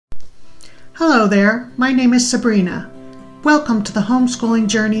Hello there, my name is Sabrina. Welcome to the Homeschooling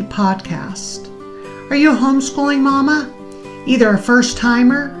Journey podcast. Are you a homeschooling mama? Either a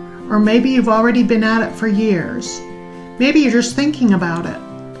first-timer, or maybe you've already been at it for years. Maybe you're just thinking about it.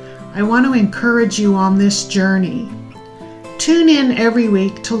 I want to encourage you on this journey. Tune in every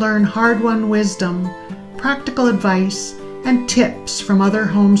week to learn hard-won wisdom, practical advice, and tips from other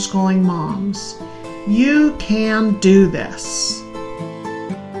homeschooling moms. You can do this.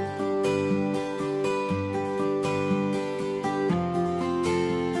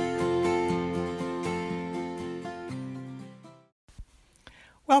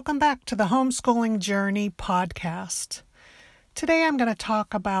 Welcome back to the Homeschooling Journey podcast. Today I'm going to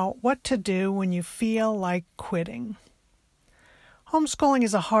talk about what to do when you feel like quitting. Homeschooling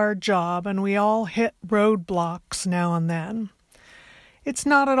is a hard job and we all hit roadblocks now and then. It's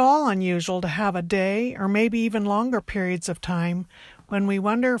not at all unusual to have a day or maybe even longer periods of time when we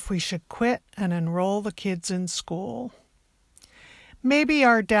wonder if we should quit and enroll the kids in school. Maybe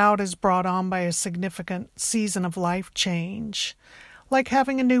our doubt is brought on by a significant season of life change, like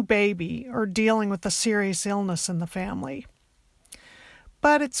having a new baby or dealing with a serious illness in the family.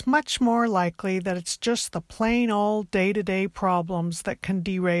 But it's much more likely that it's just the plain old day-to-day problems that can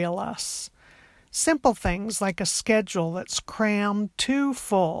derail us. Simple things like a schedule that's crammed too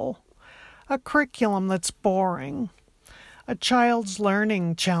full, a curriculum that's boring, a child's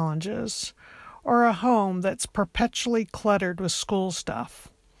learning challenges, or a home that's perpetually cluttered with school stuff.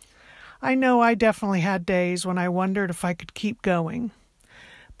 I know I definitely had days when I wondered if I could keep going.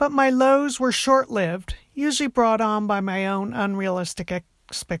 But my lows were short-lived, usually brought on by my own unrealistic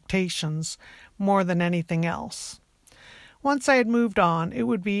expectations more than anything else. Once I had moved on, it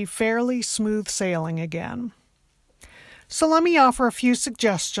would be fairly smooth sailing again. So let me offer a few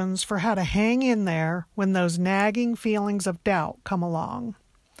suggestions for how to hang in there when those nagging feelings of doubt come along.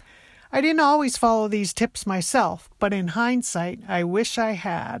 I didn't always follow these tips myself, but in hindsight, I wish I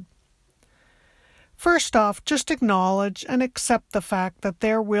had. First off, just acknowledge and accept the fact that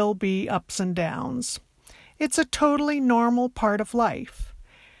there will be ups and downs. It's a totally normal part of life.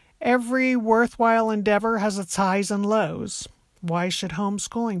 Every worthwhile endeavor has its highs and lows. Why should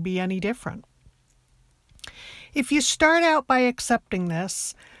homeschooling be any different? If you start out by accepting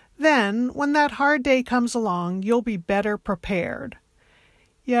this, then when that hard day comes along, you'll be better prepared.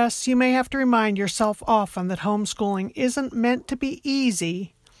 Yes, you may have to remind yourself often that homeschooling isn't meant to be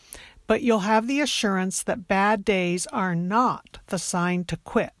easy, but you'll have the assurance that bad days are not the sign to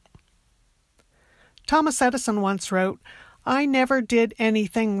quit. Thomas Edison once wrote, "I never did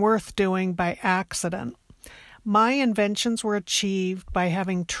anything worth doing by accident. My inventions were achieved by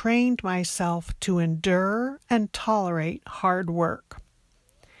having trained myself to endure and tolerate hard work."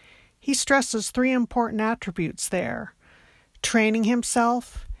 He stresses three important attributes there: training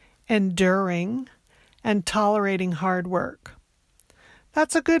himself, enduring, and tolerating hard work.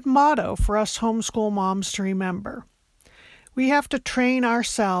 That's a good motto for us homeschool moms to remember. We have to train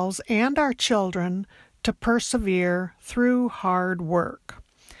ourselves and our children to persevere through hard work.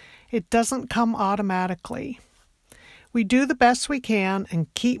 It doesn't come automatically. We do the best we can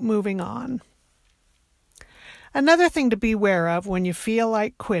and keep moving on. Another thing to be aware of when you feel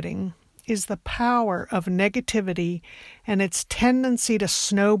like quitting is the power of negativity and its tendency to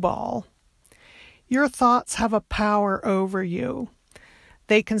snowball. Your thoughts have a power over you.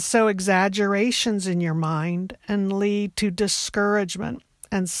 They can sow exaggerations in your mind and lead to discouragement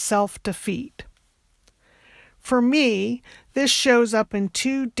and self-defeat. For me, this shows up in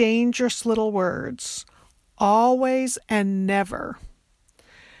two dangerous little words: always and never.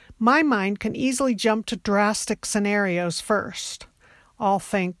 My mind can easily jump to drastic scenarios first. I'll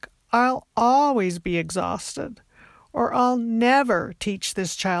think, I'll always be exhausted, or I'll never teach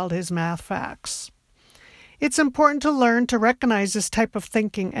this child his math facts. It's important to learn to recognize this type of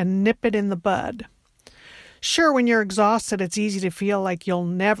thinking and nip it in the bud. Sure, when you're exhausted, it's easy to feel like you'll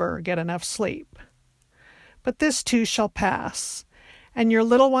never get enough sleep. But this too shall pass, and your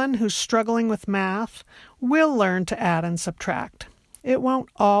little one who's struggling with math will learn to add and subtract. It won't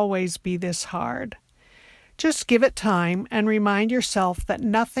always be this hard. Just give it time and remind yourself that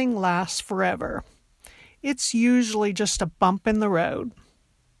nothing lasts forever. It's usually just a bump in the road.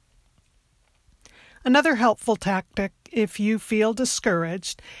 Another helpful tactic, if you feel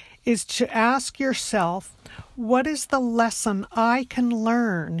discouraged, is to ask yourself, what is the lesson I can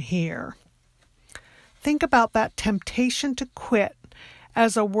learn here? Think about that temptation to quit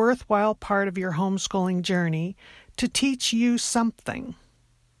as a worthwhile part of your homeschooling journey to teach you something.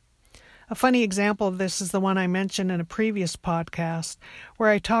 A funny example of this is the one I mentioned in a previous podcast,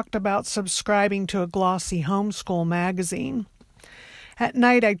 where I talked about subscribing to a glossy homeschool magazine. At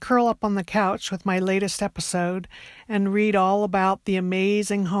night, I'd curl up on the couch with my latest episode and read all about the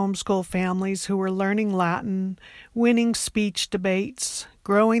amazing homeschool families who were learning Latin, winning speech debates,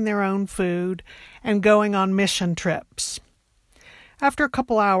 growing their own food, and going on mission trips. After a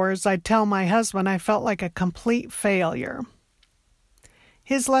couple hours, I'd tell my husband I felt like a complete failure.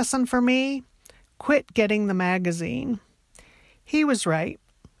 His lesson for me? Quit getting the magazine. He was right.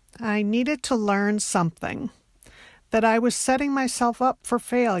 I needed to learn something. That I was setting myself up for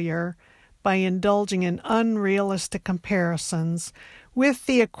failure by indulging in unrealistic comparisons with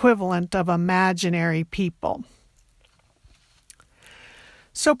the equivalent of imaginary people.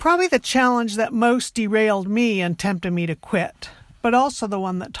 So probably the challenge that most derailed me and tempted me to quit, but also the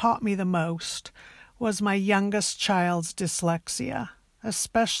one that taught me the most, was my youngest child's dyslexia,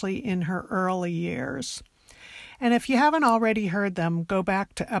 especially in her early years. And if you haven't already heard them, go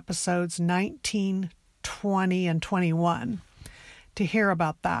back to episodes 19, 20, and 21 to hear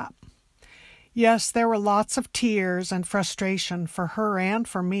about that. Yes, there were lots of tears and frustration for her and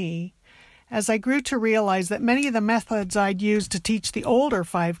for me as I grew to realize that many of the methods I'd used to teach the older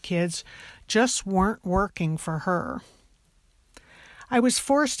 5 kids just weren't working for her. I was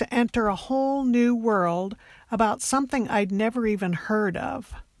forced to enter a whole new world about something I'd never even heard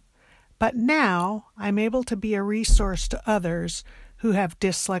of. But now I'm able to be a resource to others who have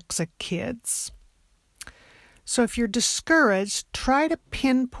dyslexic kids. So if you're discouraged, try to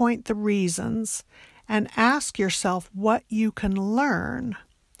pinpoint the reasons and ask yourself what you can learn.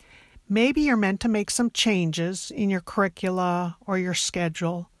 Maybe you're meant to make some changes in your curricula or your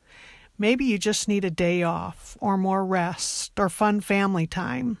schedule. Maybe you just need a day off or more rest or fun family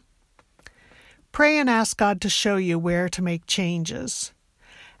time. Pray and ask God to show you where to make changes.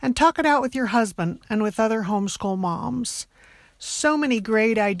 And talk it out with your husband and with other homeschool moms. So many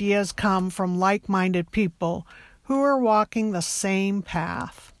great ideas come from like-minded people who are walking the same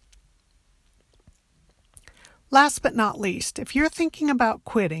path. Last but not least, if you're thinking about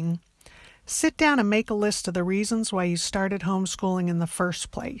quitting, sit down and make a list of the reasons why you started homeschooling in the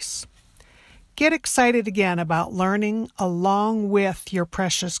first place. Get excited again about learning along with your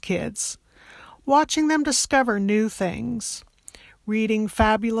precious kids, watching them discover new things, reading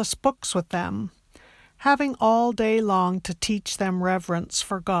fabulous books with them, having all day long to teach them reverence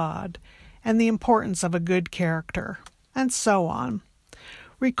for God and the importance of a good character, and so on.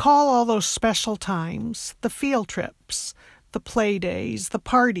 Recall all those special times, the field trips, the play days, the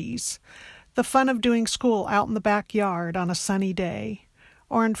parties, the fun of doing school out in the backyard on a sunny day,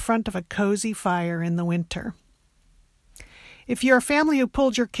 or in front of a cozy fire in the winter. If you're a family who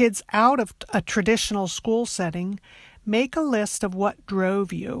pulled your kids out of a traditional school setting, make a list of what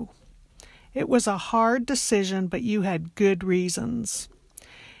drove you. It was a hard decision, but you had good reasons.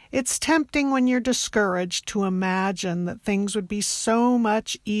 It's tempting when you're discouraged to imagine that things would be so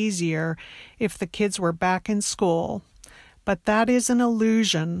much easier if the kids were back in school, but that is an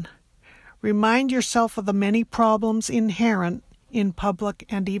illusion. Remind yourself of the many problems inherent in public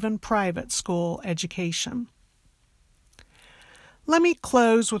and even private school education. Let me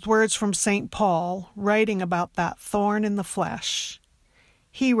close with words from St. Paul, writing about that thorn in the flesh.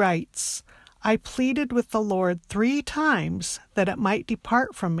 He writes, "I pleaded with the Lord 3 times that it might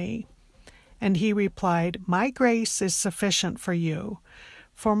depart from me. And he replied, 'My grace is sufficient for you,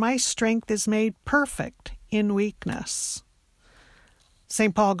 for my strength is made perfect in weakness.'"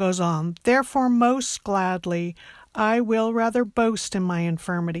 St. Paul goes on, "Therefore most gladly I will rather boast in my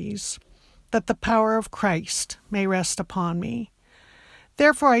infirmities, that the power of Christ may rest upon me.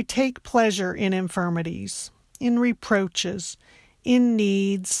 Therefore I take pleasure in infirmities, in reproaches, in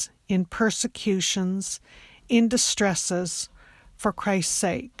needs, in persecutions, in distresses, for Christ's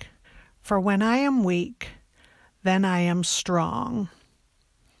sake. For when I am weak, then I am strong."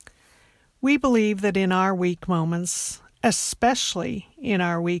 We believe that in our weak moments, especially in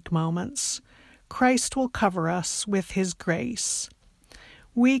our weak moments, Christ will cover us with His grace.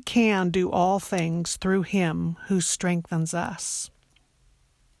 We can do all things through Him who strengthens us.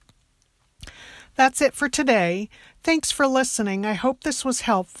 That's it for today. Thanks for listening. I hope this was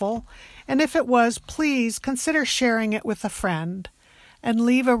helpful. And if it was, please consider sharing it with a friend and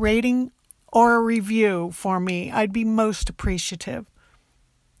leave a rating or a review for me. I'd be most appreciative.